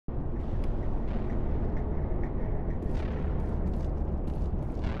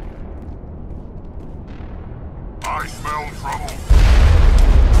I smell trouble.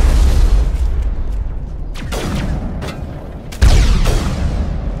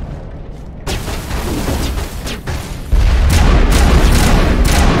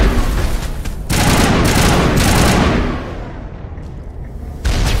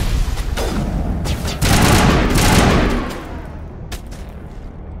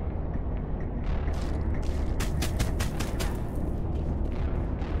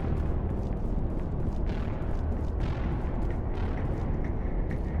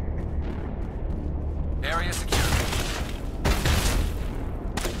 Area secure.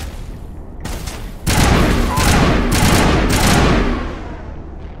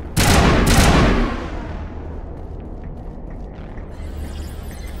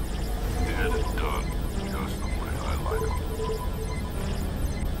 Dead and done. Just the way I like 'em.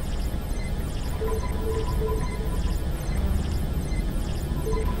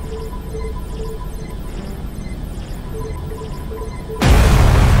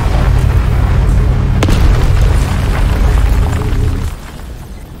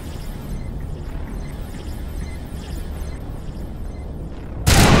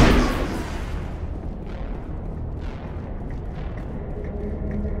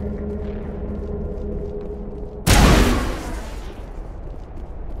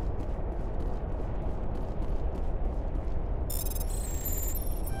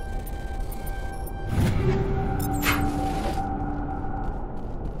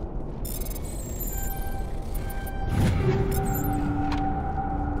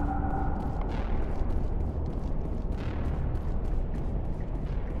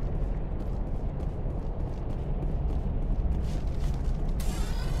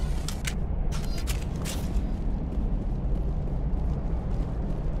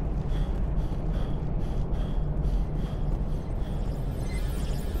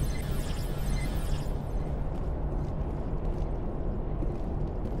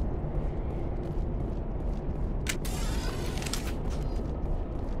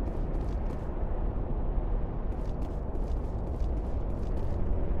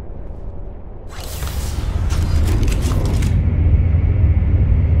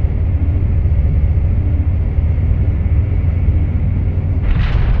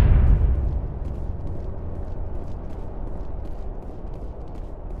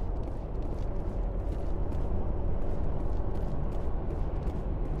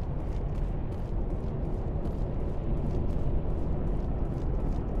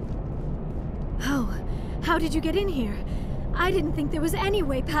 How did you get in here? I didn't think there was any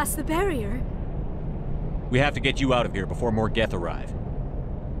way past the barrier. We have to get you out of here before more Geth arrive.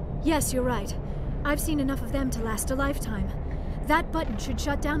 Yes, you're right. I've seen enough of them to last a lifetime. That button should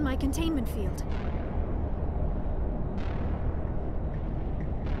shut down my containment field.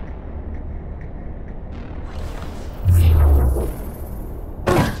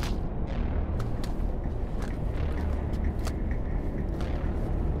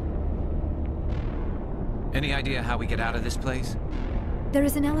 Any idea how we get out of this place? There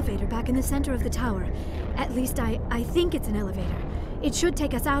is an elevator back in the center of the tower. At least I think it's an elevator. It should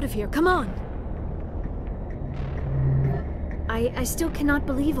take us out of here. Come on! I still cannot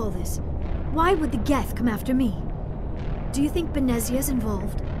believe all this. Why would the Geth come after me? Do you think Benezia's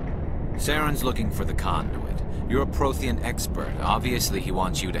involved? Saren's looking for the conduit. You're a Prothean expert. Obviously he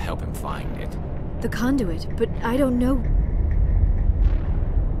wants you to help him find it. The conduit? But I don't know...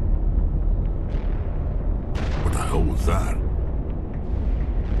 What the hell was that?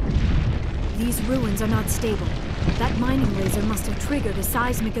 These ruins are not stable. That mining laser must have triggered a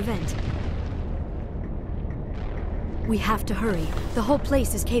seismic event. We have to hurry. The whole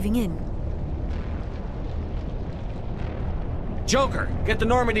place is caving in. Joker, get the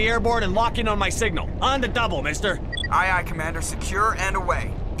Normandy airborne and lock in on my signal. On the double, mister. Aye, aye, Commander. Secure and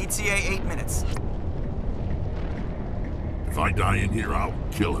away. ETA 8 minutes. If I die in here, I'll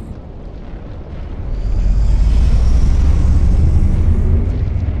kill him.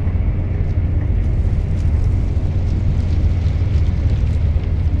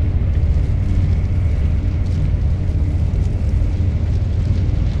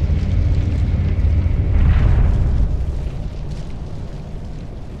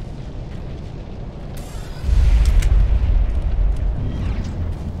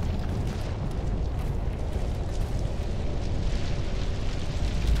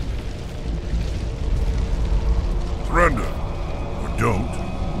 Surrender. Or don't.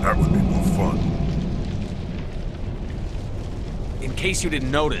 That would be more fun. In case you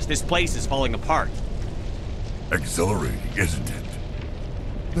didn't notice, this place is falling apart. Exhilarating, isn't it?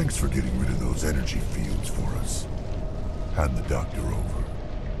 Thanks for getting rid of those energy fields for us. Hand the doctor over.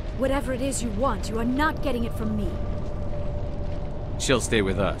 Whatever it is you want, you are not getting it from me. She'll stay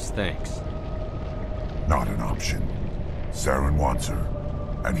with us, thanks. Not an option. Saren wants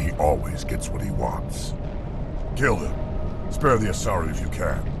her, and he always gets what he wants. Kill him. Spare the Asari if you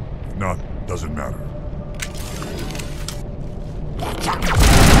can. If not, doesn't matter.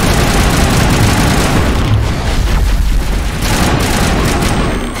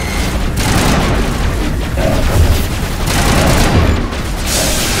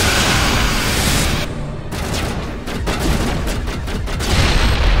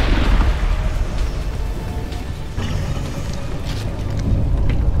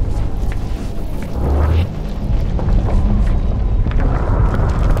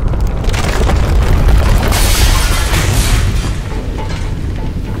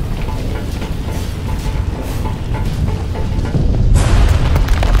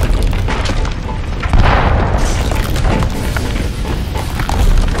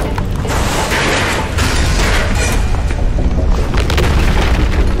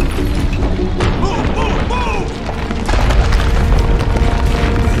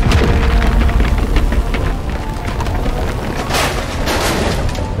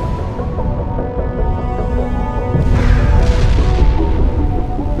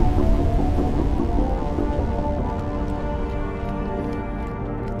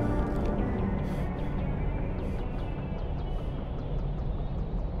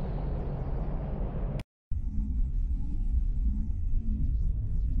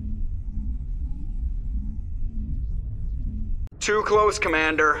 Too close,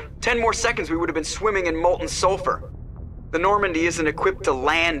 Commander. 10 more seconds we would have been swimming in molten sulfur. The Normandy isn't equipped to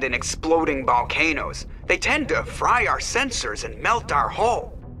land in exploding volcanoes. They tend to fry our sensors and melt our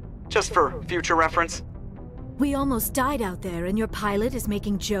hull. Just for future reference. We almost died out there, and your pilot is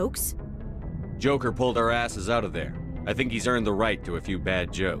making jokes? Joker pulled our asses out of there. I think he's earned the right to a few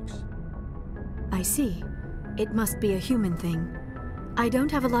bad jokes. I see. It must be a human thing. I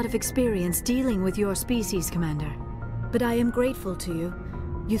don't have a lot of experience dealing with your species, Commander. But I am grateful to you.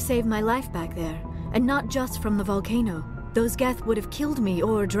 You saved my life back there, and not just from the volcano. Those Geth would have killed me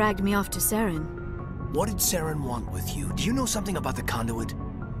or dragged me off to Saren. What did Saren want with you? Do you know something about the conduit?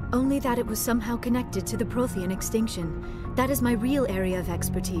 Only that it was somehow connected to the Prothean extinction. That is my real area of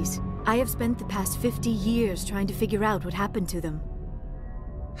expertise. I have spent the past 50 years trying to figure out what happened to them.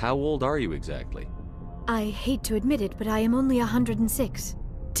 How old are you exactly? I hate to admit it, but I am only 106.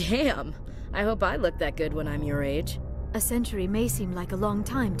 Damn! I hope I look that good when I'm your age. A century may seem like a long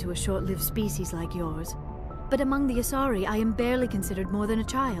time to a short-lived species like yours, but among the Asari I am barely considered more than a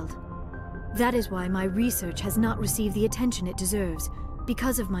child. That is why my research has not received the attention it deserves.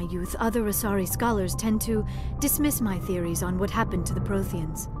 Because of my youth, other Asari scholars tend to dismiss my theories on what happened to the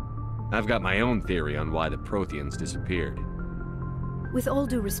Protheans. I've got my own theory on why the Protheans disappeared. With all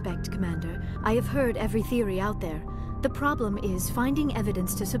due respect, Commander, I have heard every theory out there. The problem is finding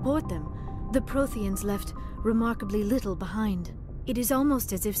evidence to support them. The Protheans left remarkably little behind. It is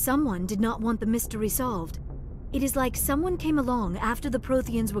almost as if someone did not want the mystery solved. It is like someone came along after the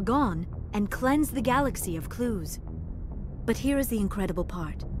Protheans were gone and cleansed the galaxy of clues. But here is the incredible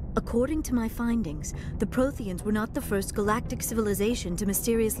part. According to my findings, the Protheans were not the first galactic civilization to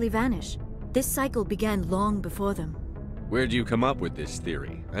mysteriously vanish. This cycle began long before them. Where'd you come up with this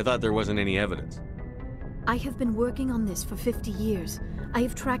theory? I thought there wasn't any evidence. I have been working on this for 50 years. I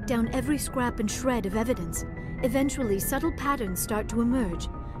have tracked down every scrap and shred of evidence. Eventually, subtle patterns start to emerge,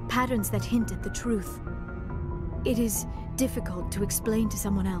 patterns that hint at the truth. It is difficult to explain to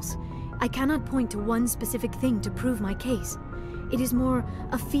someone else. I cannot point to one specific thing to prove my case. It is more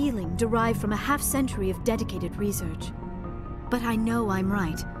a feeling derived from a half-century of dedicated research. But I know I'm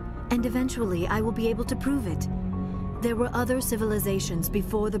right, and eventually I will be able to prove it. There were other civilizations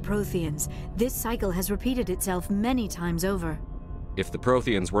before the Protheans. This cycle has repeated itself many times over. If the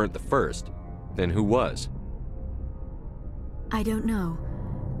Protheans weren't the first, then who was? I don't know.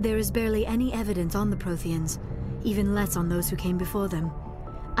 There is barely any evidence on the Protheans, even less on those who came before them.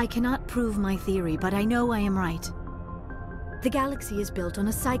 I cannot prove my theory, but I know I am right. The galaxy is built on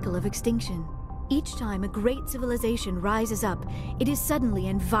a cycle of extinction. Each time a great civilization rises up, it is suddenly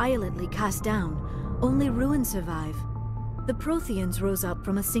and violently cast down. Only ruins survive. The Protheans rose up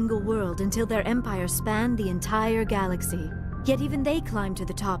from a single world until their empire spanned the entire galaxy. Yet even they climbed to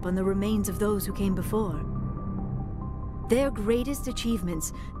the top on the remains of those who came before. Their greatest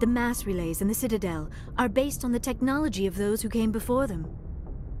achievements, the mass relays and the Citadel, are based on the technology of those who came before them.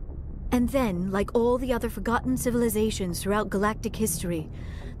 And then, like all the other forgotten civilizations throughout galactic history,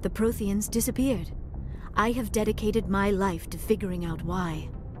 the Protheans disappeared. I have dedicated my life to figuring out why.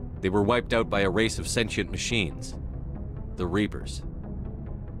 They were wiped out by a race of sentient machines. The Reapers.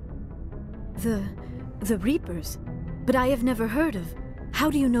 The Reapers? But I have never heard of. How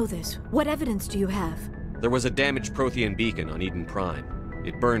do you know this? What evidence do you have? There was a damaged Prothean beacon on Eden Prime.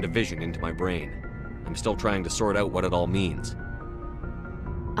 It burned a vision into my brain. I'm still trying to sort out what it all means.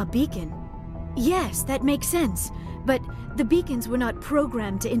 A beacon? Yes, that makes sense. But the beacons were not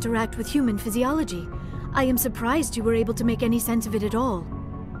programmed to interact with human physiology. I am surprised you were able to make any sense of it at all.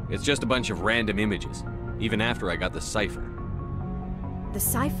 It's just a bunch of random images, even after I got the cipher. The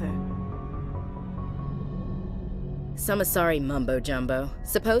cipher? Some Asari mumbo-jumbo,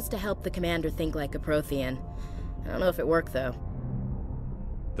 supposed to help the commander think like a Prothean. I don't know if it worked, though.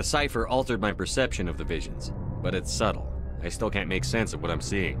 The cipher altered my perception of the visions, but it's subtle. I still can't make sense of what I'm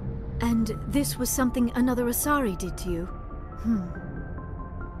seeing. And this was something another Asari did to you?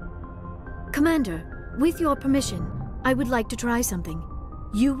 Commander, with your permission, I would like to try something.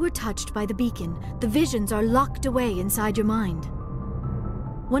 You were touched by the beacon. The visions are locked away inside your mind.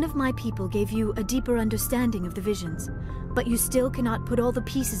 One of my people gave you a deeper understanding of the visions, but you still cannot put all the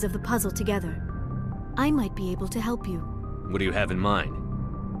pieces of the puzzle together. I might be able to help you. What do you have in mind?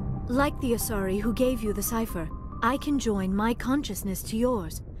 Like the Asari who gave you the cipher, I can join my consciousness to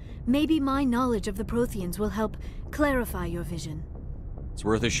yours. Maybe my knowledge of the Protheans will help clarify your vision. It's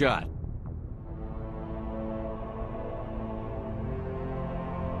worth a shot.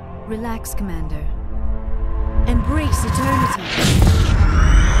 Relax, Commander. Embrace eternity.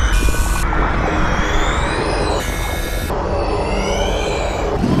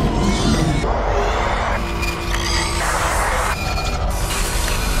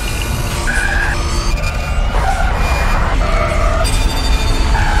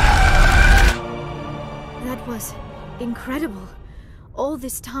 That was incredible. All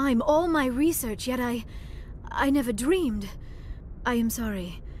this time, all my research, yet I never dreamed. I am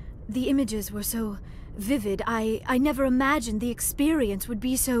sorry. The images were so vivid. I never imagined the experience would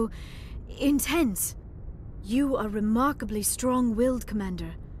be so intense. You are remarkably strong-willed,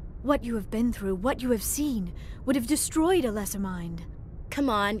 Commander. What you have been through, what you have seen, would have destroyed a lesser mind. Come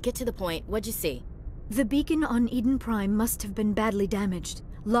on, get to the point. What'd you see? The beacon on Eden Prime must have been badly damaged.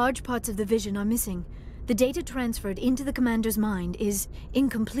 Large parts of the vision are missing. The data transferred into the Commander's mind is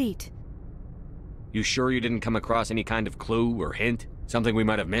incomplete. You sure you didn't come across any kind of clue or hint? Something we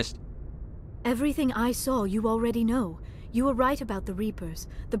might have missed? Everything I saw you already know. You were right about the Reapers.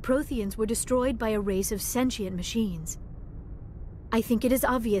 The Protheans were destroyed by a race of sentient machines. I think it is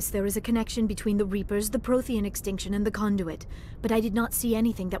obvious there is a connection between the Reapers, the Prothean extinction, and the Conduit, but I did not see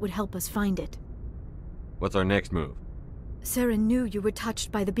anything that would help us find it. What's our next move? Saren knew you were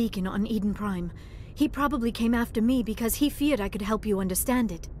touched by the beacon on Eden Prime. He probably came after me because he feared I could help you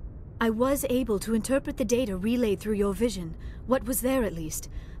understand it. I was able to interpret the data relayed through your vision, what was there at least,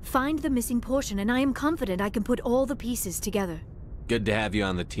 find the missing portion, and I am confident I can put all the pieces together. Good to have you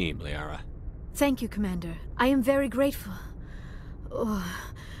on the team, Liara. Thank you, Commander. I am very grateful. Oh,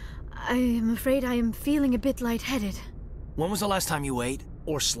 I am afraid I am feeling a bit lightheaded. When was the last time you ate?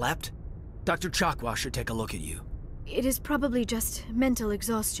 Or slept? Dr. Chakwa should take a look at you. It is probably just mental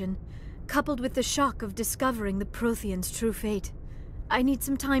exhaustion, coupled with the shock of discovering the Protheans' true fate. I need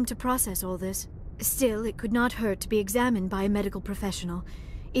some time to process all this. Still, it could not hurt to be examined by a medical professional.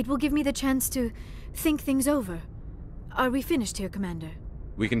 It will give me the chance to think things over. Are we finished here, Commander?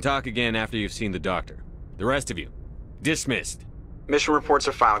 We can talk again after you've seen the doctor. The rest of you, dismissed. Mission reports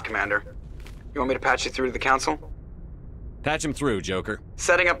are filed, Commander. You want me to patch you through to the Council? Patch him through, Joker.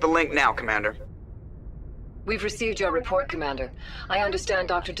 Setting up the link now, Commander. We've received your report, Commander. I understand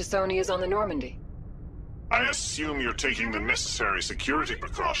Dr. T'Soni is on the Normandy. I assume you're taking the necessary security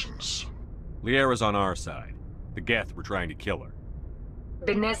precautions. Liara's on our side. The Geth were trying to kill her.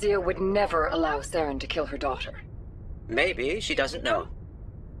 Benezia would never allow Saren to kill her daughter. Maybe she doesn't know.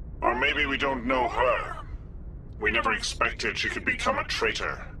 Or maybe we don't know her. We never expected she could become a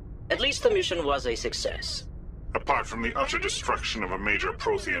traitor. At least the mission was a success. Apart from the utter destruction of a major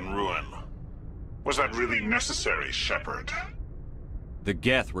Prothean ruin. Was that really necessary, Shepard? The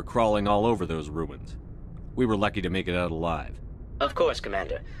Geth were crawling all over those ruins. We were lucky to make it out alive. Of course,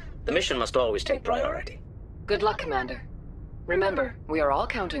 Commander. The mission must always take priority. Good luck, Commander. Remember, we are all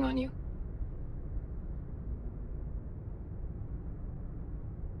counting on you.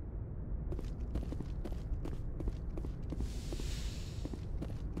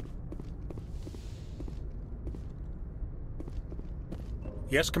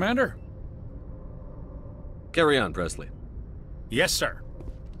 Yes, Commander? Carry on, Presley. Yes, sir.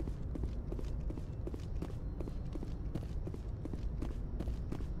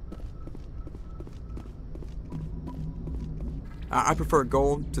 I prefer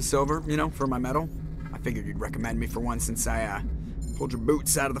gold to silver, you know, for my metal. I figured you'd recommend me for one since I pulled your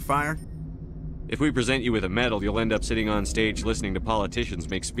boots out of the fire. If we present you with a medal, you'll end up sitting on stage listening to politicians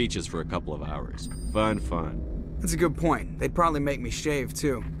make speeches for a couple of hours. Fun. That's a good point. They'd probably make me shave,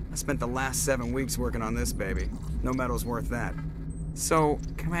 too. I spent the last 7 weeks working on this baby. No medal's worth that. So,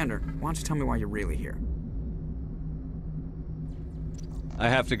 Commander, why don't you tell me why you're really here? I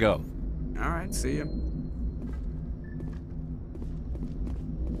have to go. Alright, see ya.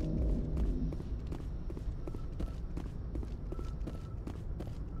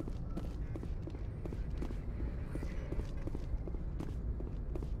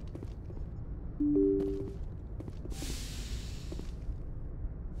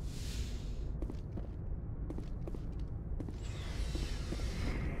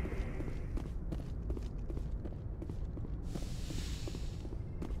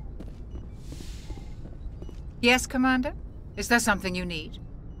 Yes, Commander? Is there something you need?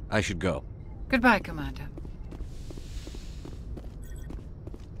 I should go. Goodbye, Commander.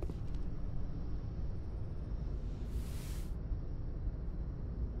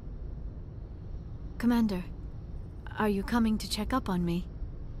 Commander, are you coming to check up on me?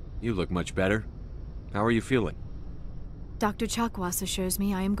 You look much better. How are you feeling? Dr. Chakwas assures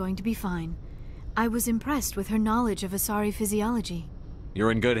me I am going to be fine. I was impressed with her knowledge of Asari physiology.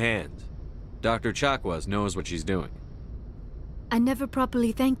 You're in good hands. Dr. Chakwas knows what she's doing. I never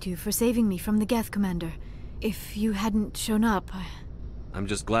properly thanked you for saving me from the Geth, Commander. If you hadn't shown up, I'm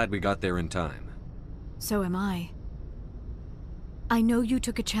just glad we got there in time. So am I. I know you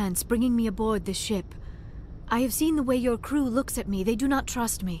took a chance bringing me aboard this ship. I have seen the way your crew looks at me. They do not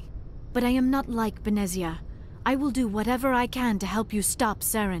trust me. But I am not like Benezia. I will do whatever I can to help you stop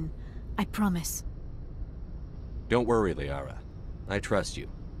Saren. I promise. Don't worry, Liara. I trust you.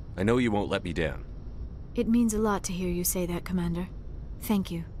 I know you won't let me down. It means a lot to hear you say that, Commander. Thank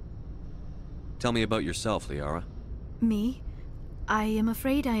you. Tell me about yourself, Liara. Me? I am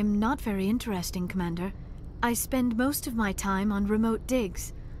afraid I am not very interesting, Commander. I spend most of my time on remote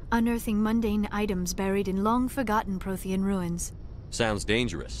digs, unearthing mundane items buried in long-forgotten Prothean ruins. Sounds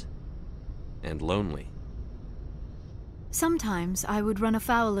dangerous. And lonely. Sometimes I would run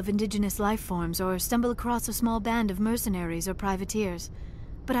afoul of indigenous life forms or stumble across a small band of mercenaries or privateers,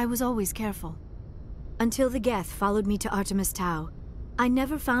 but I was always careful. Until the Geth followed me to Artemis Tau, I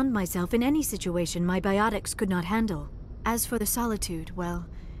never found myself in any situation my biotics could not handle. As for the solitude, well,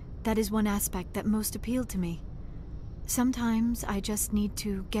 that is one aspect that most appealed to me. Sometimes I just need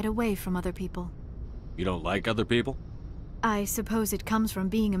to get away from other people. You don't like other people? I suppose it comes from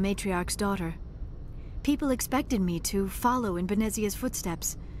being a matriarch's daughter. People expected me to follow in Benezia's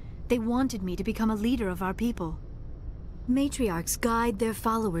footsteps. They wanted me to become a leader of our people. Matriarchs guide their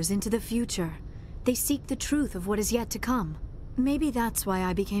followers into the future. They seek the truth of what is yet to come. Maybe that's why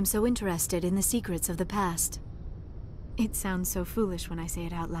I became so interested in the secrets of the past. It sounds so foolish when I say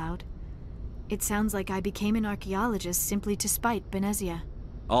it out loud. It sounds like I became an archaeologist simply to spite Benezia.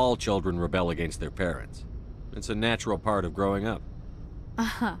 All children rebel against their parents. It's a natural part of growing up.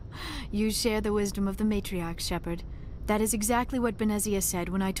 Aha, you share the wisdom of the matriarch, Shepard. That is exactly what Benezia said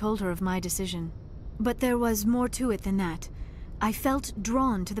when I told her of my decision. But there was more to it than that. I felt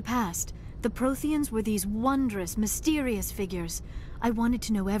drawn to the past. The Protheans were these wondrous, mysterious figures. I wanted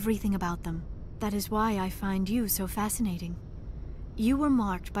to know everything about them. That is why I find you so fascinating. You were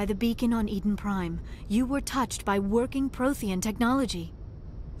marked by the beacon on Eden Prime. You were touched by working Prothean technology.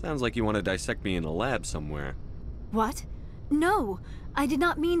 Sounds like you want to dissect me in a lab somewhere. What? No! I did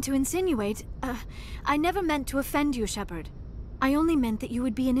not mean to insinuate. I never meant to offend you, Shepard. I only meant that you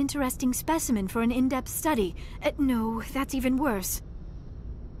would be an interesting specimen for an in-depth study. No, that's even worse.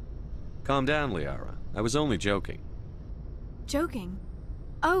 Calm down, Liara. I was only joking. Joking?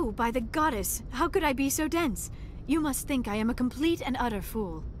 Oh, by the goddess, how could I be so dense? You must think I am a complete and utter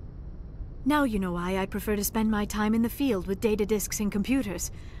fool. Now you know why I prefer to spend my time in the field with data disks and computers.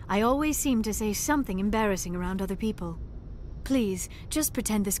 I always seem to say something embarrassing around other people. Please, just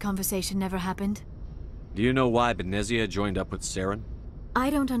pretend this conversation never happened. Do you know why Benezia joined up with Saren? I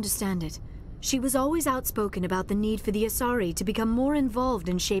don't understand it. She was always outspoken about the need for the Asari to become more involved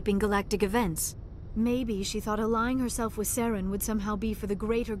in shaping galactic events. Maybe she thought allying herself with Saren would somehow be for the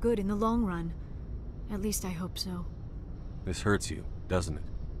greater good in the long run. At least I hope so. This hurts you, doesn't it?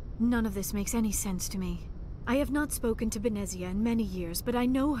 None of this makes any sense to me. I have not spoken to Benezia in many years, but I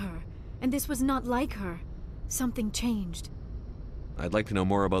know her, and this was not like her. Something changed. I'd like to know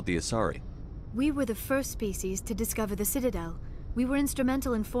more about the Asari. We were the first species to discover the Citadel. We were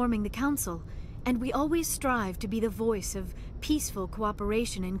instrumental in forming the Council, and we always strived to be the voice of peaceful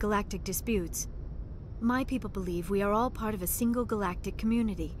cooperation in galactic disputes. My people believe we are all part of a single galactic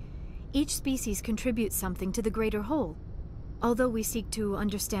community. Each species contributes something to the greater whole. Although we seek to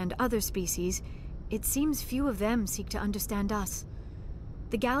understand other species, It seems few of them seek to understand us.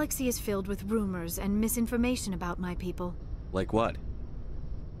 The galaxy is filled with rumors and misinformation about my people. Like what?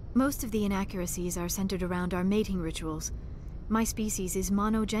 Most of the inaccuracies are centered around our mating rituals. My species is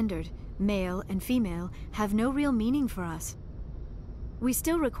monogendered. Male and female have no real meaning for us. We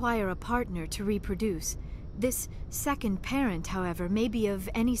still require a partner to reproduce. This second parent, however, may be of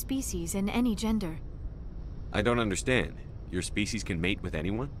any species and any gender. I don't understand. Your species can mate with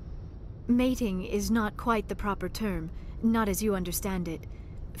anyone? Mating is not quite the proper term, not as you understand it.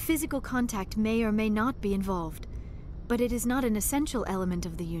 Physical contact may or may not be involved, but it is not an essential element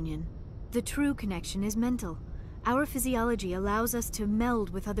of the union. The true connection is mental. Our physiology allows us to meld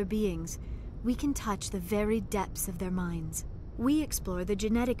with other beings. We can touch the very depths of their minds. We explore the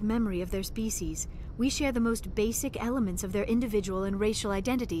genetic memory of their species. We share the most basic elements of their individual and racial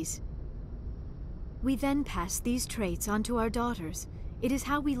identities. We then pass these traits on to our daughters. It is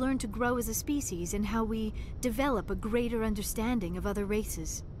how we learn to grow as a species and how we develop a greater understanding of other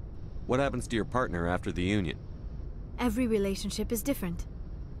races. What happens to your partner after the union? Every relationship is different.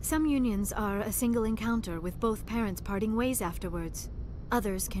 Some unions are a single encounter with both parents parting ways afterwards.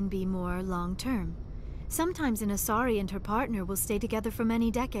 Others can be more long-term. Sometimes an Asari and her partner will stay together for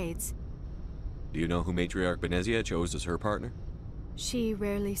many decades. Do you know who Matriarch Benezia chose as her partner? She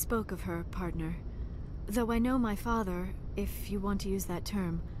rarely spoke of her partner. Though I know my father, if you want to use that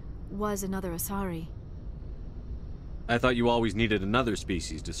term, was another Asari. I thought you always needed another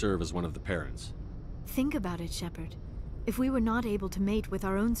species to serve as one of the parents. Think about it, Shepard. If we were not able to mate with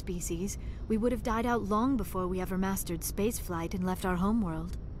our own species, we would have died out long before we ever mastered spaceflight and left our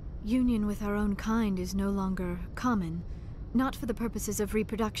homeworld. Union with our own kind is no longer common, not for the purposes of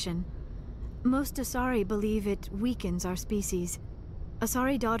reproduction. Most Asari believe it weakens our species.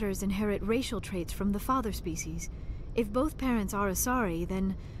 Asari daughters inherit racial traits from the father species. If both parents are Asari,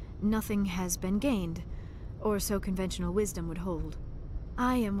 then nothing has been gained, or so conventional wisdom would hold.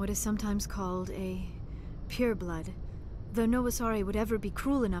 I am what is sometimes called a pureblood. Though no Asari would ever be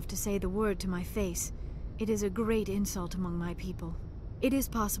cruel enough to say the word to my face, it is a great insult among my people. It is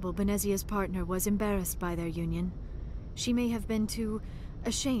possible Benezia's partner was embarrassed by their union. She may have been too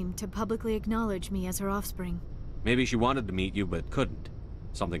ashamed to publicly acknowledge me as her offspring. Maybe she wanted to meet you, but couldn't.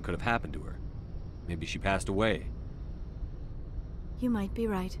 Something could have happened to her. Maybe she passed away. You might be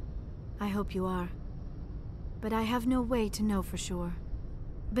right. I hope you are. But I have no way to know for sure.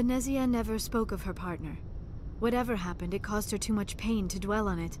 Benezia never spoke of her partner. Whatever happened, it caused her too much pain to dwell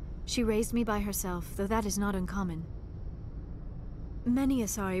on it. She raised me by herself, though that is not uncommon. Many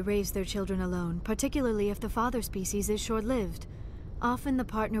Asari raise their children alone, particularly if the father species is short-lived. Often the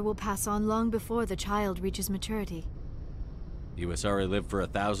partner will pass on long before the child reaches maturity. You Asari live for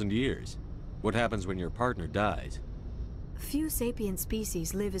 1,000 years. What happens when your partner dies? Few sapient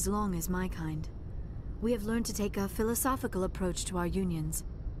species live as long as my kind. We have learned to take a philosophical approach to our unions.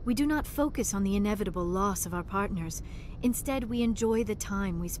 We do not focus on the inevitable loss of our partners. Instead, we enjoy the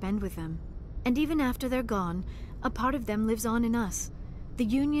time we spend with them. And even after they're gone, a part of them lives on in us. The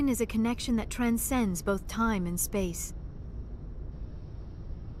union is a connection that transcends both time and space.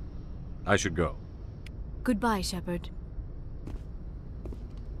 I should go. Goodbye, Shepard.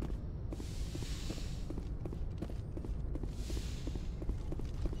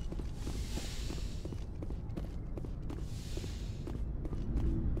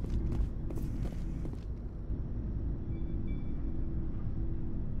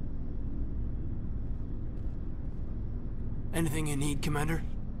 Anything you need, Commander?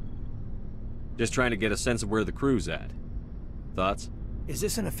 Just trying to get a sense of where the crew's at. Thoughts? Is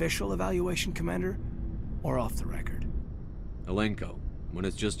this an official evaluation, Commander? Or off the record? Alenko, when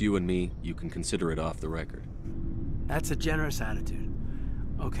it's just you and me, you can consider it off the record. That's a generous attitude.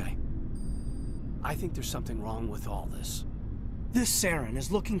 Okay. I think there's something wrong with all this. This Saren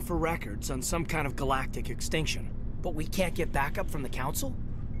is looking for records on some kind of galactic extinction, but we can't get backup from the Council?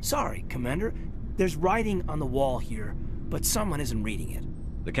 Sorry, Commander. There's writing on the wall here, but someone isn't reading it.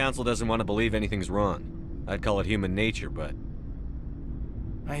 The Council doesn't want to believe anything's wrong. I'd call it human nature, but...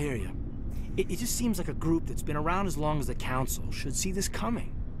 I hear you. It just seems like a group that's been around as long as the Council should see this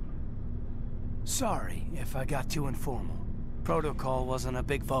coming. Sorry if I got too informal. Protocol wasn't a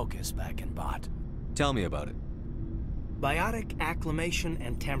big focus back in Bot. Tell me about it. Biotic acclimation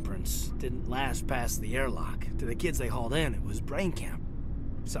and temperance didn't last past the airlock. To the kids they hauled in, it was brain camp.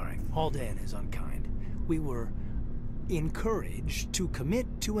 Sorry, hauled in is unkind. We were encouraged to commit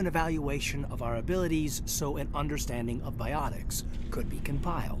to an evaluation of our abilities so an understanding of biotics could be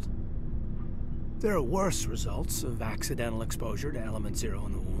compiled. There are worse results of accidental exposure to Element Zero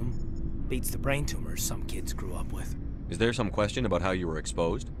in the womb. Beats the brain tumors some kids grew up with. Is there some question about how you were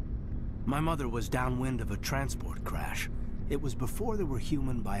exposed? My mother was downwind of a transport crash. It was before there were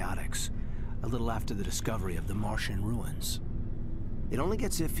human biotics, a little after the discovery of the Martian ruins. It only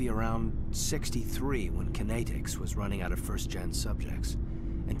gets iffy around 63 when Kinetics was running out of first-gen subjects.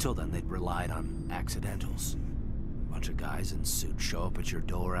 Until then, they'd relied on accidentals. A bunch of guys in suits show up at your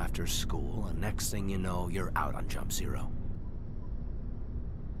door after school, and next thing you know, you're out on Jump Zero.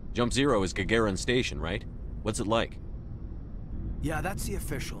 Jump Zero is Gagarin Station, right? What's it like? Yeah, that's the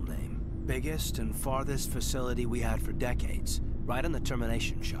official name. Biggest and farthest facility we had for decades. Right on the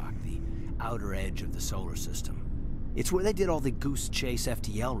termination shock, the outer edge of the solar system. It's where they did all the Goose Chase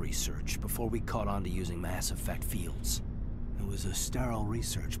FTL research before we caught on to using mass effect fields. It was a sterile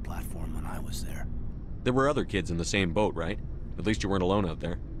research platform when I was there. There were other kids in the same boat, right? At least you weren't alone out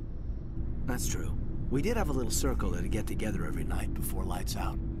there. That's true. We did have a little circle that'd get together every night before lights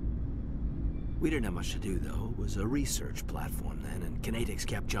out. We didn't have much to do, though. It was a research platform then, and Kinetics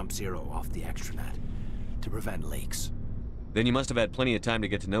kept Jump Zero off the extranet to prevent leaks. Then you must have had plenty of time to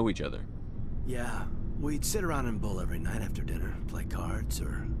get to know each other. Yeah, we'd sit around and bull every night after dinner, play cards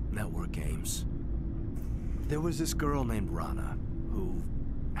or network games. There was this girl named Rana, who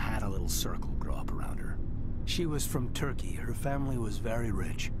had a little circle grow up around her. She was from Turkey. Her family was very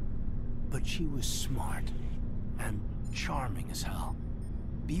rich. But she was smart and charming as hell.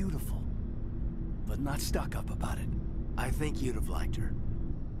 Beautiful, but not stuck up about it. I think you'd have liked her.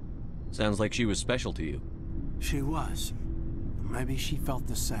 Sounds like she was special to you. She was. Maybe she felt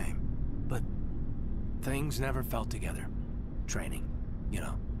the same. But things never felt together. Training, you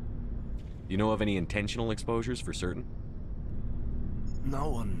know. You know of any intentional exposures for certain? No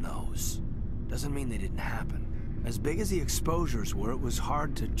one knows. Doesn't mean they didn't happen. As big as the exposures were, it was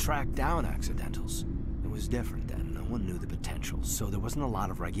hard to track down accidentals. It was different then. No one knew the potential, so there wasn't a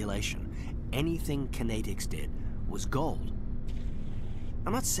lot of regulation. Anything Kinetics did was gold.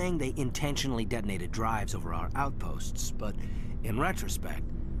 I'm not saying they intentionally detonated drives over our outposts, but in retrospect,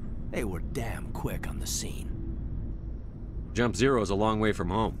 they were damn quick on the scene. Jump Zero's a long way from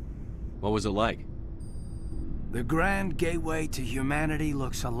home. What was it like? The grand gateway to humanity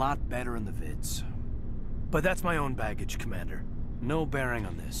looks a lot better in the vids. But that's my own baggage, Commander. No bearing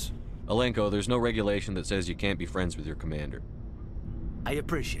on this. Alenko, there's no regulation that says you can't be friends with your commander. I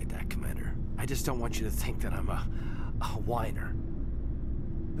appreciate that, Commander. I just don't want you to think that I'm a whiner.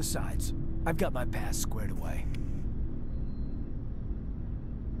 Besides, I've got my past squared away.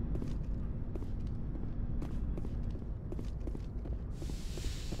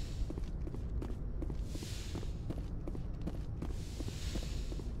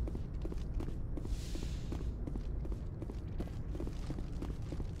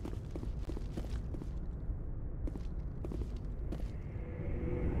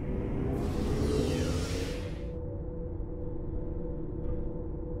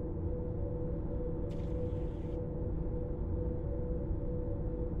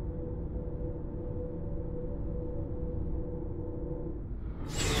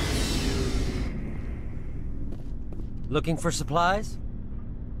 Looking for supplies?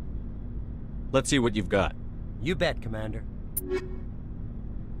 Let's see what you've got. You bet, Commander.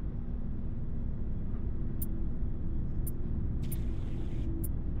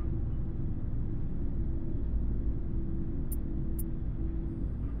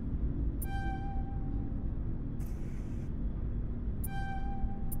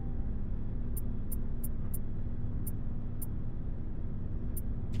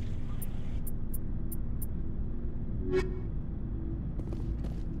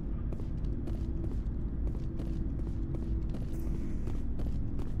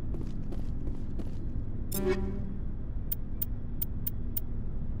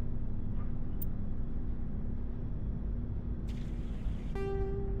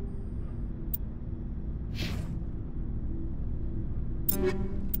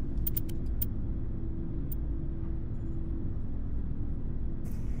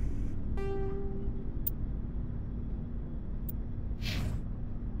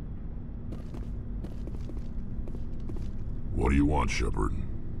 What do you want, Shepard?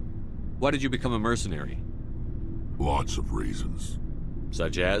 Why did you become a mercenary? Lots of reasons.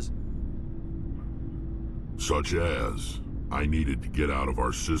 Such as? Such as, I needed to get out of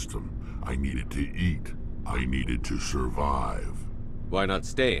our system. I needed to eat. I needed to survive. Why not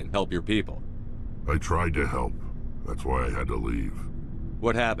stay and help your people? I tried to help. That's why I had to leave.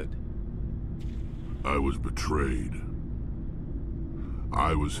 What happened? I was betrayed.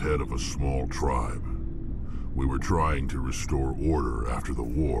 I was head of a small tribe. We were trying to restore order after the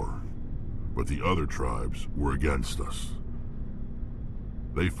war, but the other tribes were against us.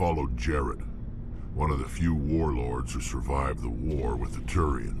 They followed Jared, one of the few warlords who survived the war with the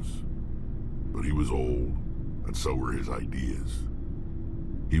Turians. But he was old, and so were his ideas.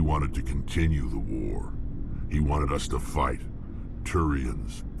 He wanted to continue the war. He wanted us to fight.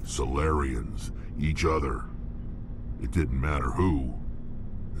 Turians, Solarians, each other. It didn't matter who,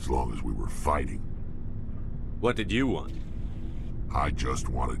 as long as we were fighting. What did you want? I just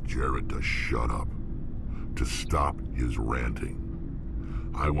wanted Jared to shut up, to stop his ranting.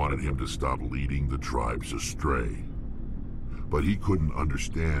 I wanted him to stop leading the tribes astray. But he couldn't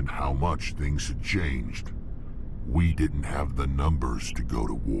understand how much things had changed. We didn't have the numbers to go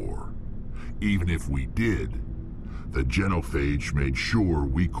to war. Even if we did, the genophage made sure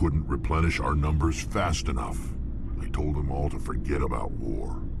we couldn't replenish our numbers fast enough. I told them all to forget about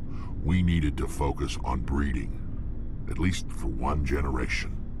war. We needed to focus on breeding, at least for one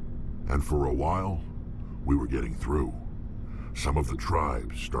generation. And for a while, we were getting through. Some of the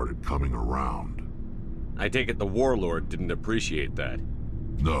tribes started coming around. I take it the warlord didn't appreciate that.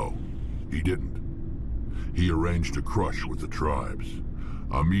 No, he didn't. He arranged a crush with the tribes,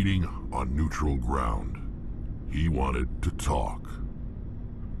 a meeting on neutral ground. He wanted to talk.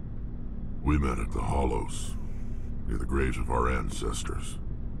 We met at the Hollows, near the graves of our ancestors.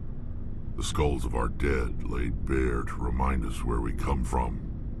 The skulls of our dead laid bare to remind us where we come from,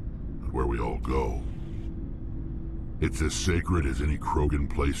 and where we all go. It's as sacred as any Krogan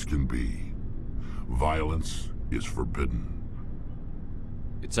place can be. Violence is forbidden.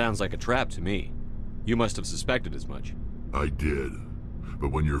 It sounds like a trap to me. You must have suspected as much. I did.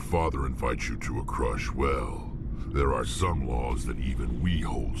 But when your father invites you to a crush, well, there are some laws that even we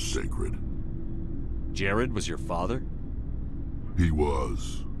hold sacred. Jared was your father? He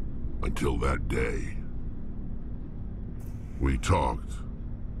was. Until that day. We talked,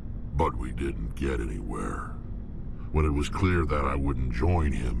 but we didn't get anywhere. When it was clear that I wouldn't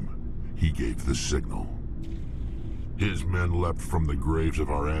join him, he gave the signal. His men leapt from the graves of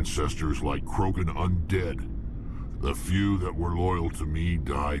our ancestors like Krogan undead. The few that were loyal to me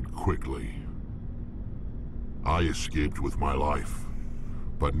died quickly. I escaped with my life,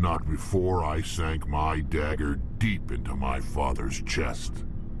 but not before I sank my dagger deep into my father's chest.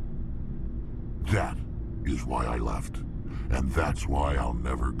 That is why I left, and that's why I'll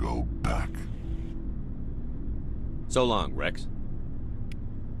never go back. So long, Rex.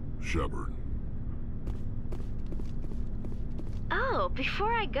 Shepard. Oh,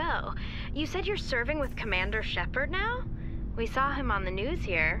 before I go, you said you're serving with Commander Shepard now? We saw him on the news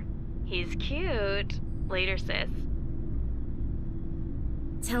here. He's cute. Later, sis.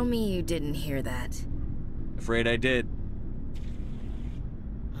 Tell me you didn't hear that. Afraid I did.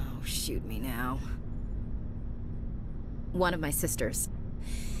 Oh, shoot me now. One of my sisters.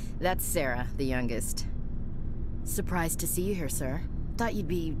 That's Sarah, the youngest. Surprised to see you here, sir. Thought you'd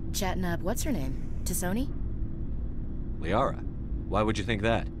be chatting up, what's her name? T'Soni? Liara? Why would you think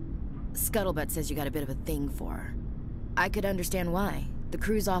that? Scuttlebutt says you got a bit of a thing for her. I could understand why. The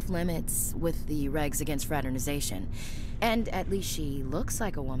crew's off limits with the regs against fraternization. And at least she looks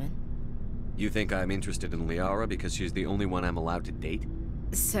like a woman. You think I'm interested in Liara because she's the only one I'm allowed to date?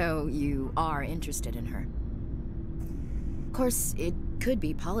 So you are interested in her. Of course, it could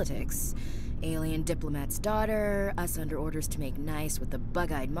be politics. Alien diplomat's daughter, us under orders to make nice with the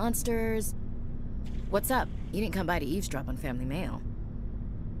bug-eyed monsters. What's up? You didn't come by to eavesdrop on family mail.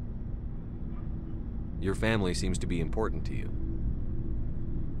 Your family seems to be important to you.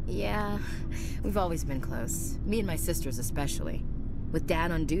 Yeah, we've always been close. Me and my sisters especially. With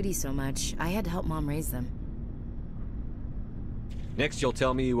Dad on duty so much, I had to help Mom raise them. Next you'll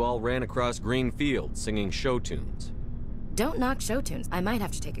tell me you all ran across green fields singing show tunes. Don't knock show tunes. I might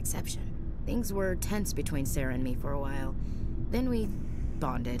have to take exception. Things were tense between Sarah and me for a while. Then we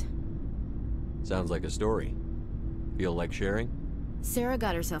bonded. Sounds like a story. Feel like sharing? Sarah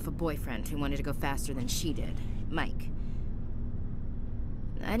got herself a boyfriend who wanted to go faster than she did, Mike.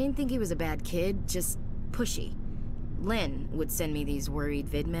 I didn't think he was a bad kid, just pushy. Lynn would send me these worried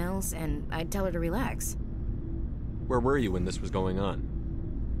vid mails, and I'd tell her to relax. Where were you when this was going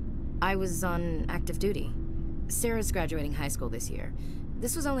on? I was on active duty. Sarah's graduating high school this year.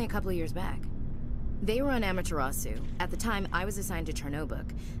 This was only a couple of years back. They were on Amaterasu. At the time, I was assigned to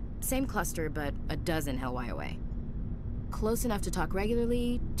Chernobog. Same cluster, but a dozen LY away. Close enough to talk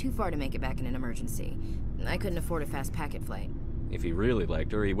regularly, too far to make it back in an emergency. I couldn't afford a fast packet flight. If he really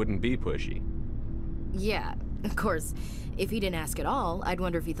liked her, he wouldn't be pushy. Yeah, of course. If he didn't ask at all, I'd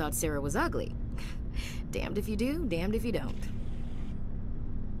wonder if he thought Sarah was ugly. Damned if you do, damned if you don't.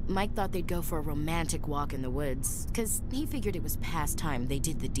 Mike thought they'd go for a romantic walk in the woods, 'cause he figured it was past time they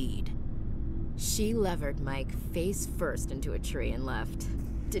did the deed. She levered Mike face first into a tree and left.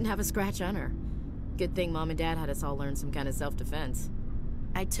 Didn't have a scratch on her. Good thing Mom and Dad had us all learn some kind of self-defense.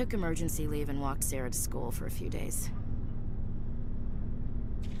 I took emergency leave and walked Sarah to school for a few days.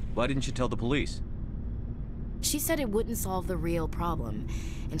 Why didn't you tell the police? She said it wouldn't solve the real problem,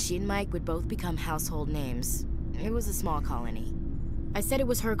 and she and Mike would both become household names. It was a small colony. I said it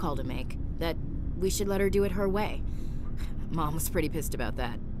was her call to make, that we should let her do it her way. Mom was pretty pissed about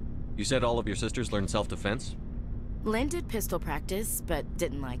that. You said all of your sisters learned self-defense? Lynn did pistol practice, but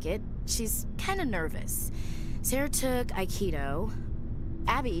didn't like it. She's kinda nervous. Sarah took Aikido.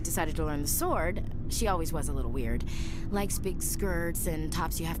 Abby decided to learn the sword. She always was a little weird. Likes big skirts and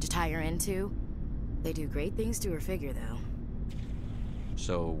tops you have to tie her into. They do great things to her figure, though.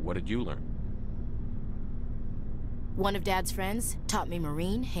 So, what did you learn? One of Dad's friends taught me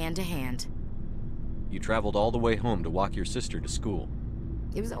Marine hand to hand. You traveled all the way home to walk your sister to school.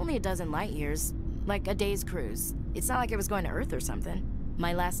 It was only a dozen light years, like a day's cruise. It's not like I was going to Earth or something.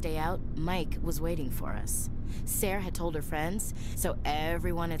 My last day out, Mike was waiting for us. Sarah had told her friends, so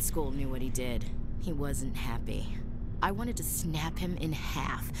everyone at school knew what he did. He wasn't happy. I wanted to snap him in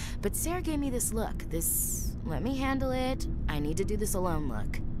half, but Sarah gave me this look, this let me handle it, I need to do this alone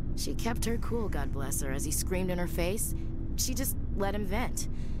look. She kept her cool, God bless her, as he screamed in her face. She just let him vent.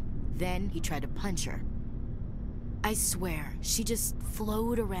 Then he tried to punch her. I swear, she just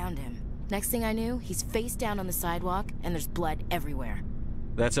flowed around him. Next thing I knew, he's face down on the sidewalk, and there's blood everywhere.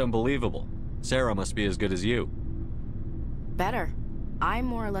 That's unbelievable. Sarah must be as good as you. Better. I'm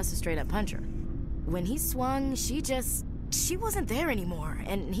more or less a straight-up puncher. When he swung, she wasn't there anymore,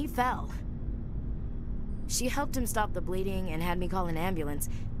 and he fell. She helped him stop the bleeding and had me call an ambulance.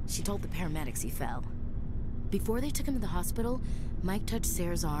 She told the paramedics he fell. Before they took him to the hospital, Mike touched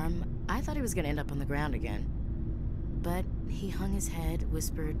Sarah's arm. I thought he was gonna end up on the ground again. But he hung his head,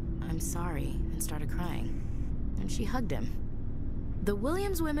 whispered, "I'm sorry," and started crying. And she hugged him. The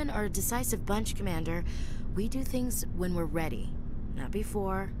Williams women are a decisive bunch, Commander. We do things when we're ready. Not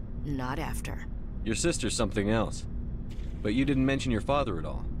before, not after. Your sister's something else. But you didn't mention your father at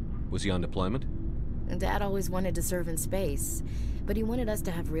all. Was he on deployment? Dad always wanted to serve in space, but he wanted us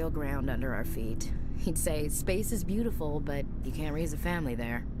to have real ground under our feet. He'd say, space is beautiful, but you can't raise a family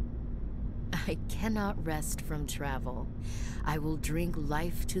there. I cannot rest from travel. I will drink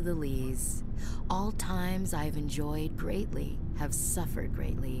life to the lees. All times I've enjoyed greatly, have suffered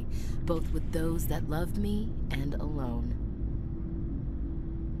greatly, both with those that loved me and alone.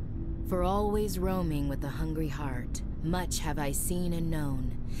 For always roaming with a hungry heart, much have I seen and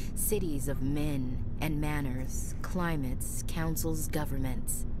known, cities of men and manners, climates, councils,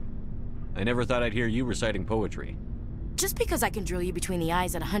 governments. I never thought I'd hear you reciting poetry. Just because I can drill you between the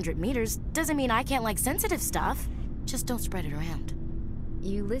eyes at 100 meters doesn't mean I can't like sensitive stuff. Just don't spread it around.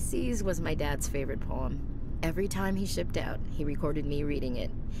 Ulysses was my dad's favorite poem. Every time he shipped out, he recorded me reading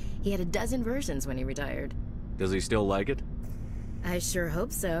it. He had a dozen versions when he retired. Does he still like it? I sure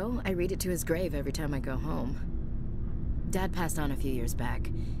hope so. I read it to his grave every time I go home. Dad passed on a few years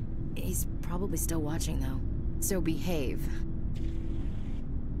back. He's probably still watching, though. So behave.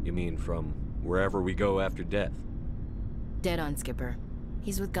 You mean from wherever we go after death? Dead on, Skipper.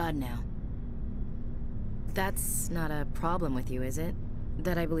 He's with God now. That's not a problem with you, is it?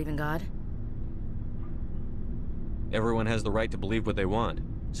 That I believe in God? Everyone has the right to believe what they want.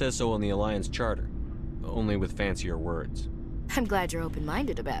 Says so in the Alliance Charter. Only with fancier words. I'm glad you're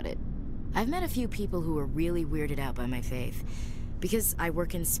open-minded about it. I've met a few people who are really weirded out by my faith. Because I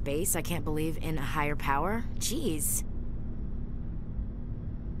work in space, I can't believe in a higher power? Jeez.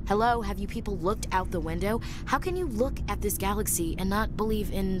 Hello, have you people looked out the window? How can you look at this galaxy and not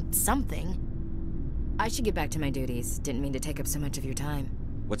believe in something? I should get back to my duties. Didn't mean to take up so much of your time.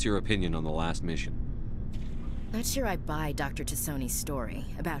 What's your opinion on the last mission? Not sure I buy Dr. Tassoni's story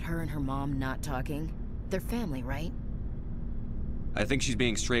about her and her mom not talking. They're family, right? I think she's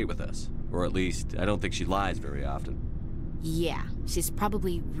being straight with us. Or at least, I don't think she lies very often. Yeah, she's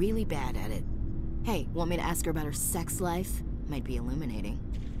probably really bad at it. Hey, want me to ask her about her sex life? Might be illuminating.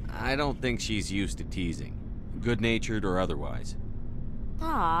 I don't think she's used to teasing. Good-natured or otherwise.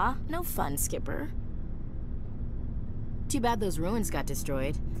 Aw, no fun, Skipper. Too bad those ruins got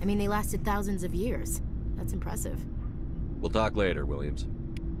destroyed. I mean, they lasted thousands of years. That's impressive. We'll talk later, Williams.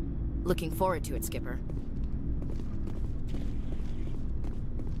 Looking forward to it, Skipper.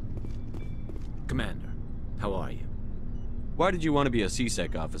 Commander, how are you? Why did you want to be a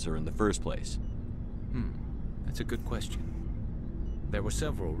CSEC officer in the first place? That's a good question. There were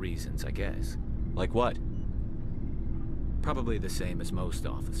several reasons, I guess. Like what? Probably the same as most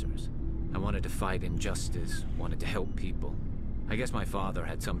officers. I wanted to fight injustice, wanted to help people. I guess my father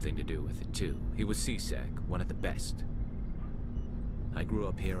had something to do with it too. He was CSEC, one of the best. I grew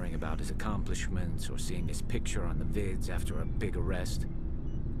up hearing about his accomplishments or seeing his picture on the vids after a big arrest.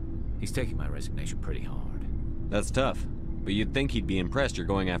 He's taking my resignation pretty hard. That's tough, but you'd think he'd be impressed you're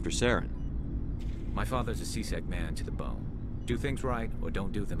going after Saren. My father's a CSEC man to the bone. Do things right, or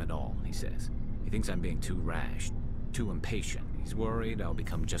don't do them at all, he says. He thinks I'm being too rash, too impatient. He's worried I'll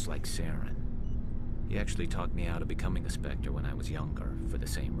become just like Saren. He actually talked me out of becoming a Spectre when I was younger, for the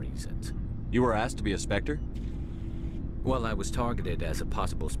same reasons. You were asked to be a Spectre? Well, I was targeted as a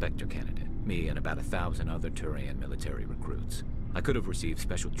possible Spectre candidate. Me and about 1,000 other Turian military recruits. I could have received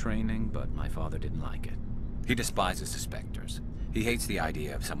special training, but my father didn't like it. He despises the Spectres. He hates the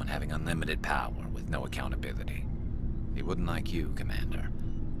idea of someone having unlimited power with no accountability. He wouldn't like you, Commander.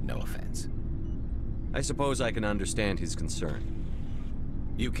 No offense. I suppose I can understand his concern.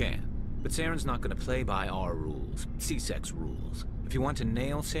 You can. But Saren's not going to play by our rules, CSEC's rules. If you want to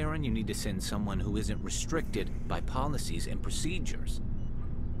nail Saren, you need to send someone who isn't restricted by policies and procedures.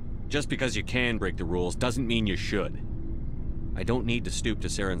 Just because you can break the rules doesn't mean you should. I don't need to stoop to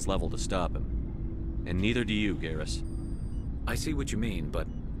Saren's level to stop him. And neither do you, Garrus. I see what you mean, but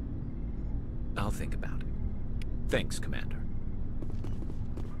I'll think about it. Thanks, Commander.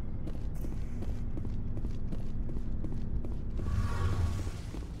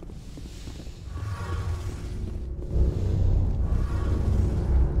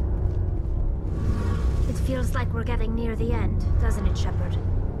 It feels like we're getting near the end, doesn't it, Shepard?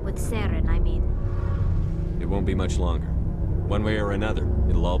 With Saren, I mean. It won't be much longer. One way or another,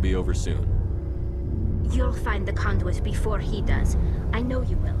 it'll all be over soon. You'll find the conduit before he does. I know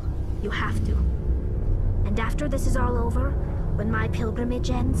you will. You have to. And after this is all over, when my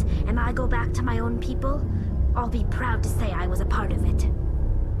pilgrimage ends, and I go back to my own people, I'll be proud to say I was a part of it.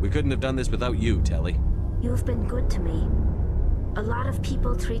 We couldn't have done this without you, Tali. You've been good to me. A lot of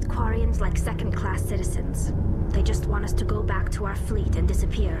people treat Quarians like second-class citizens. They just want us to go back to our fleet and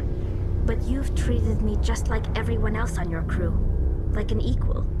disappear. But you've treated me just like everyone else on your crew. Like an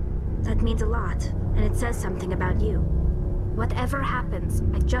equal. That means a lot, and it says something about you. Whatever happens,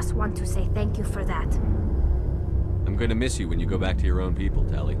 I just want to say thank you for that. I'm going to miss you when you go back to your own people,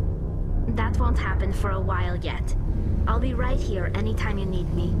 Tali. That won't happen for a while yet. I'll be right here anytime you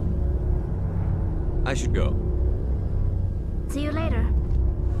need me. I should go. See you later.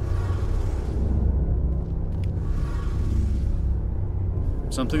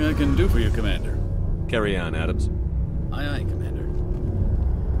 Something I can do for you, Commander. Carry on, Adams. Aye, aye, Commander.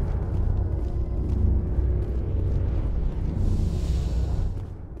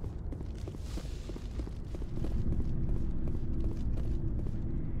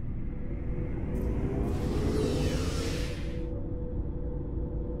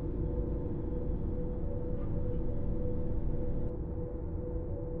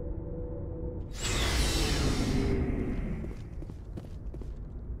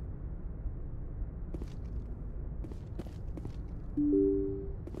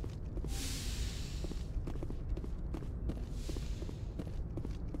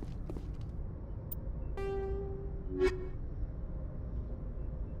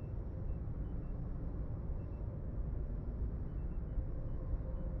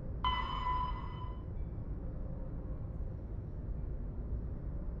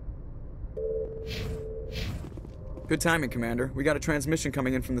 Good timing, Commander. We got a transmission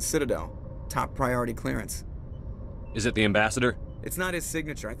coming in from the Citadel. Top priority clearance. Is it the Ambassador? It's not his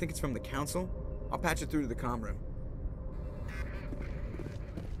signature. I think it's from the Council. I'll patch it through to the comm room.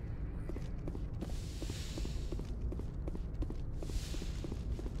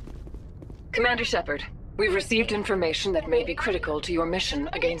 Commander Shepard, we've received information that may be critical to your mission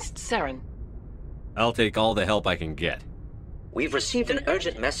against Saren. I'll take all the help I can get. We've received an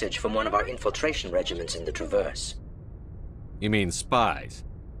urgent message from one of our infiltration regiments in the Traverse. You mean spies?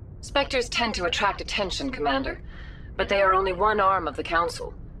 Spectres tend to attract attention, Commander, but they are only one arm of the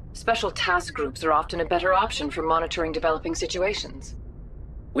Council. Special task groups are often a better option for monitoring developing situations.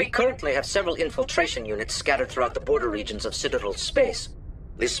 We currently have several infiltration units scattered throughout the border regions of Citadel space.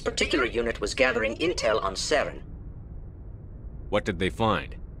 This particular unit was gathering intel on Saren. What did they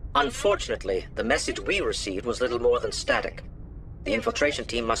find? Unfortunately, the message we received was little more than static. The infiltration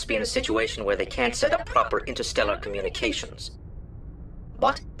team must be in a situation where they can't set up proper interstellar communications.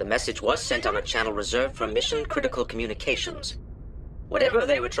 But the message was sent on a channel reserved for mission-critical communications. Whatever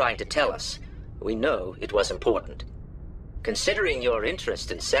they were trying to tell us, we know it was important. Considering your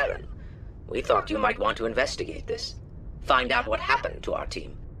interest in Saren, we thought you might want to investigate this. Find out what happened to our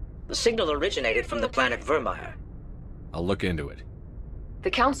team. The signal originated from the planet Vermeer. I'll look into it. The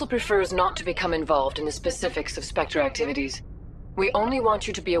Council prefers not to become involved in the specifics of Spectre activities. We only want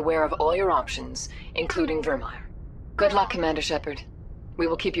you to be aware of all your options, including Vermeer. Good luck, Commander Shepard. We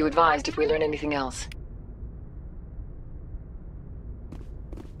will keep you advised if we learn anything else.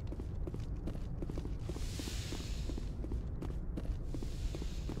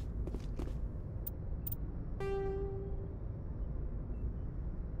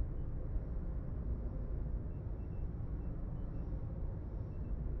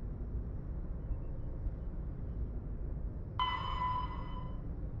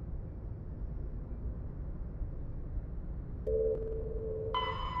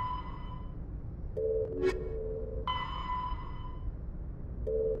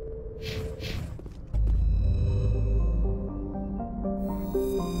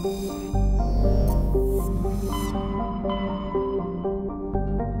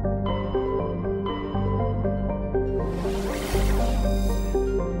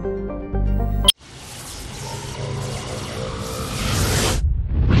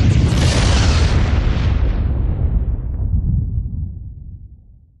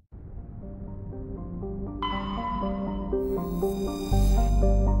 On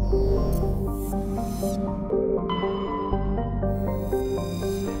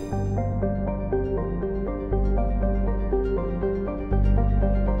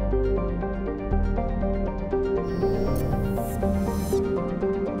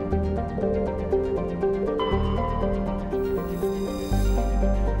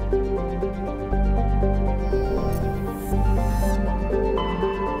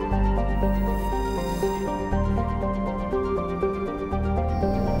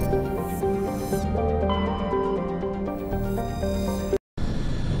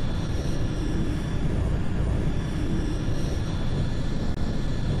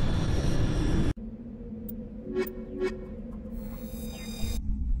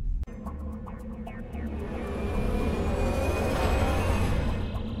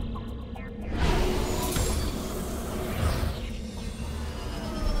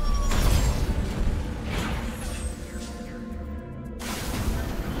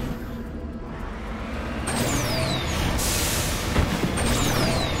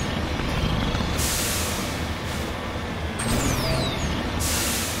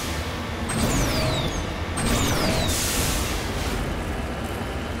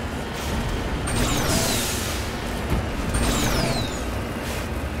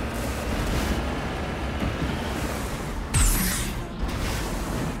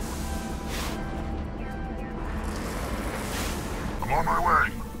my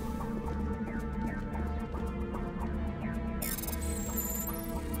way.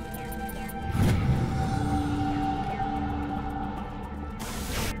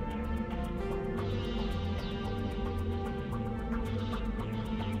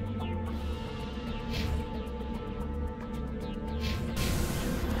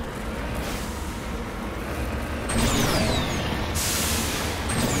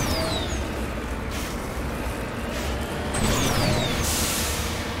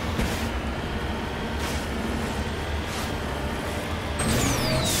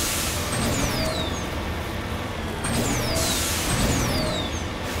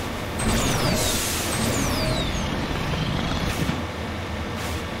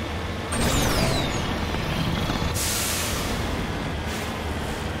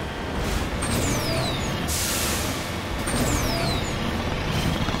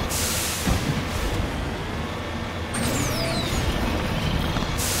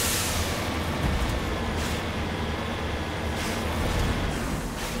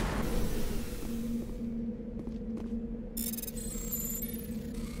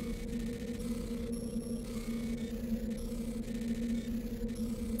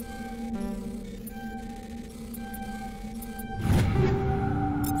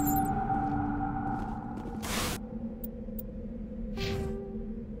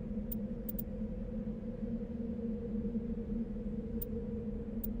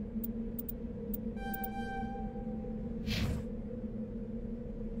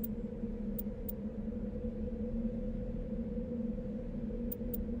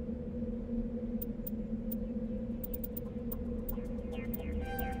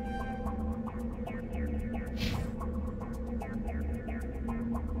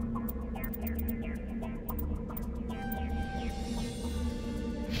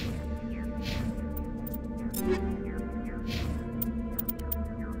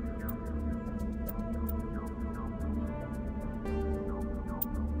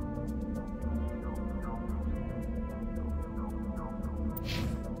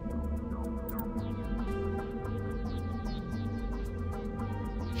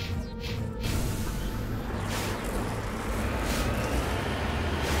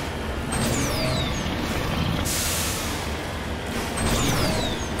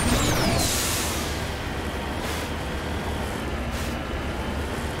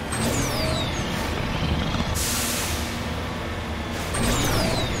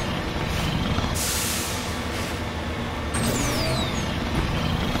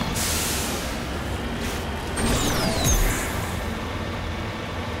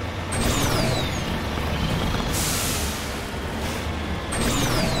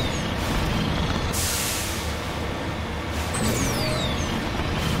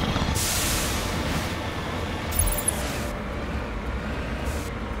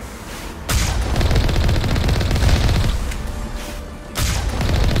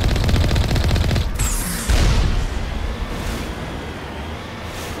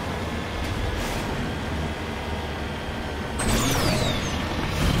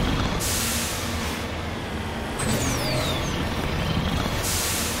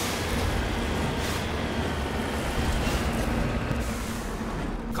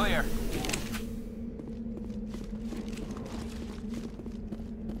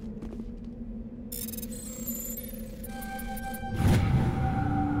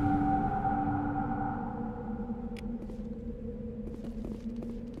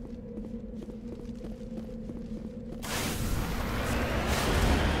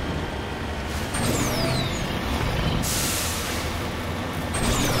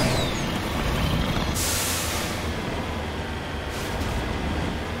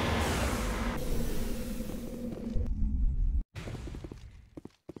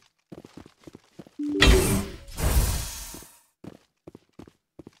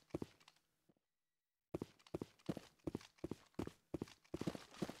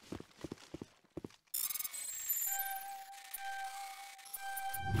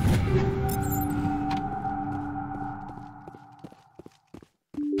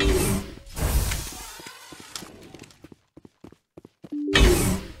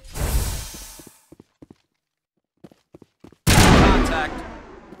 contact.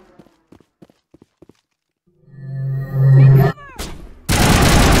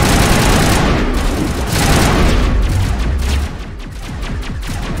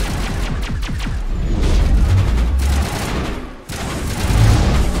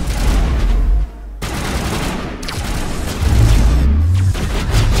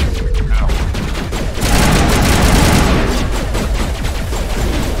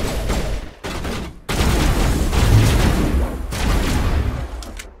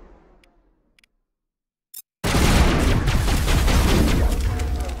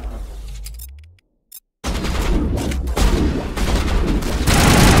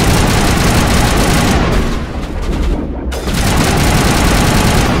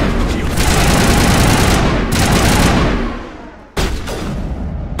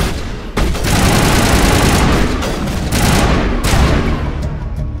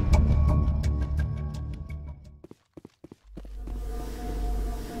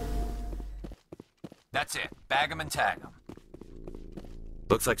 That's it. Bag 'em and tag 'em.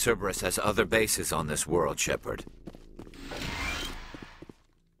 Looks like Cerberus has other bases on this world, Shepard.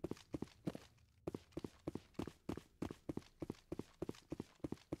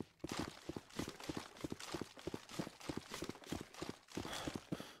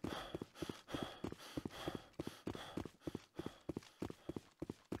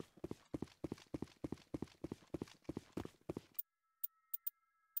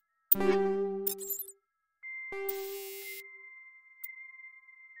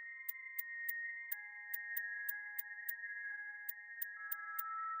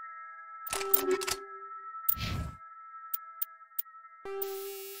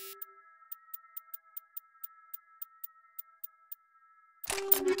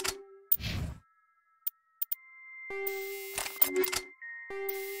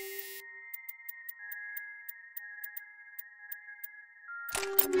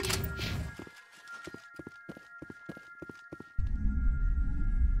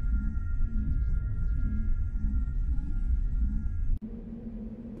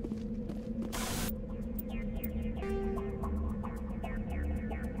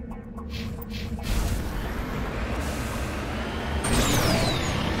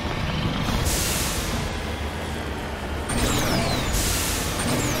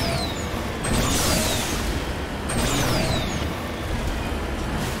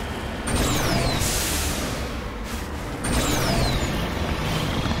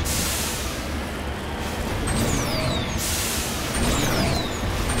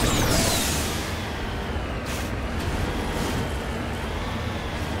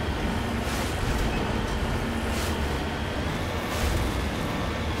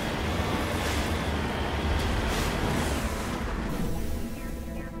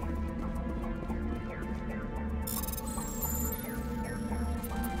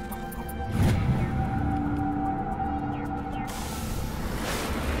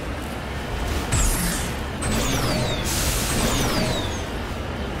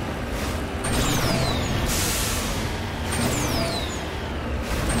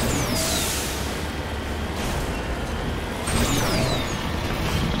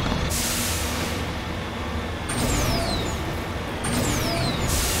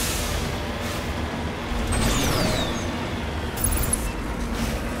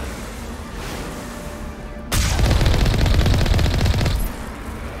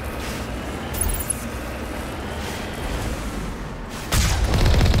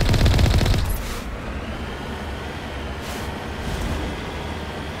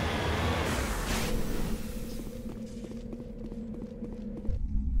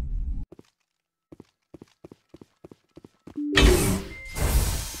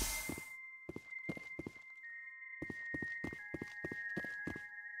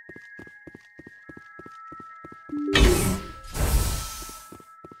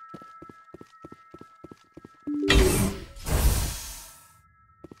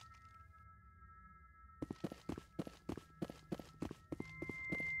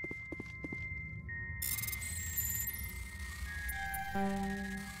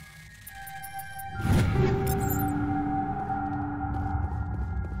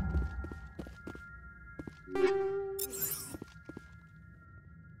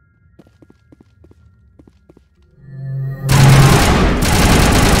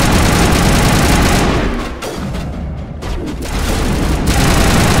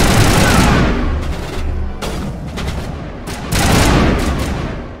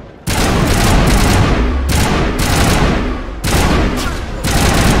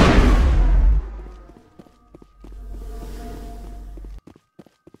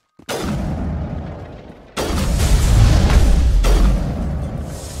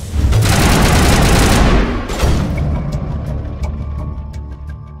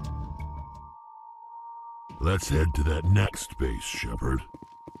 Let's head to that next base, Shepard.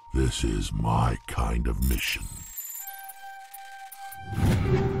 This is my kind of mission.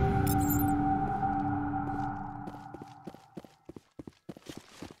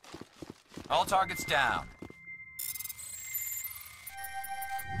 All targets down.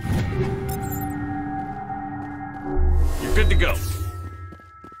 You're good to go.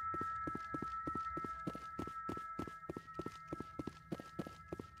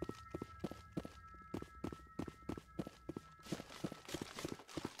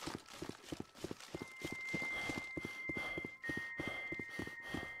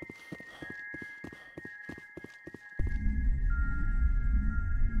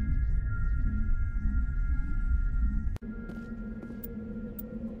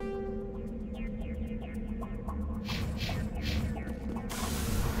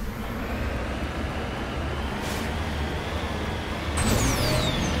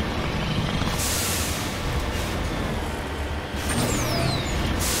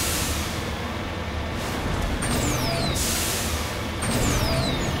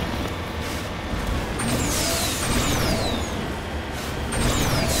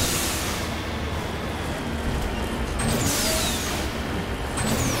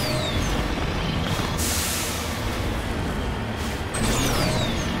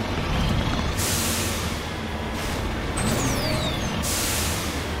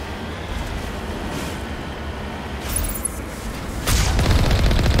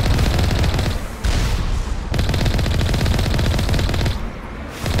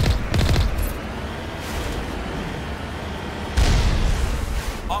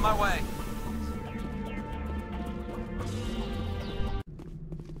 On my way.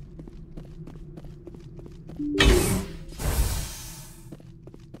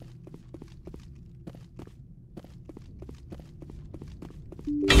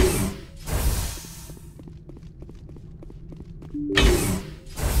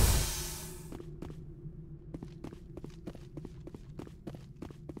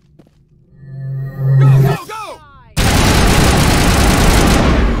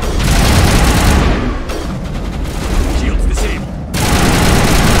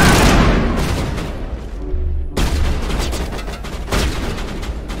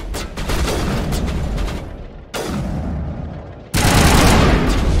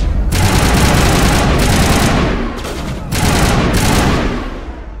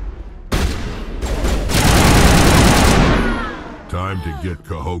 Time to get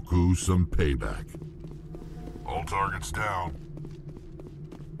Kahoku some payback. All targets down.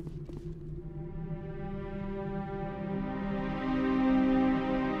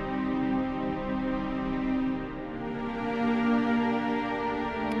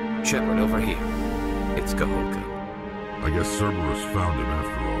 Shepard, over here. It's Kahoku. I guess Cerberus found him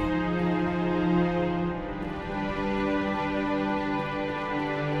after all.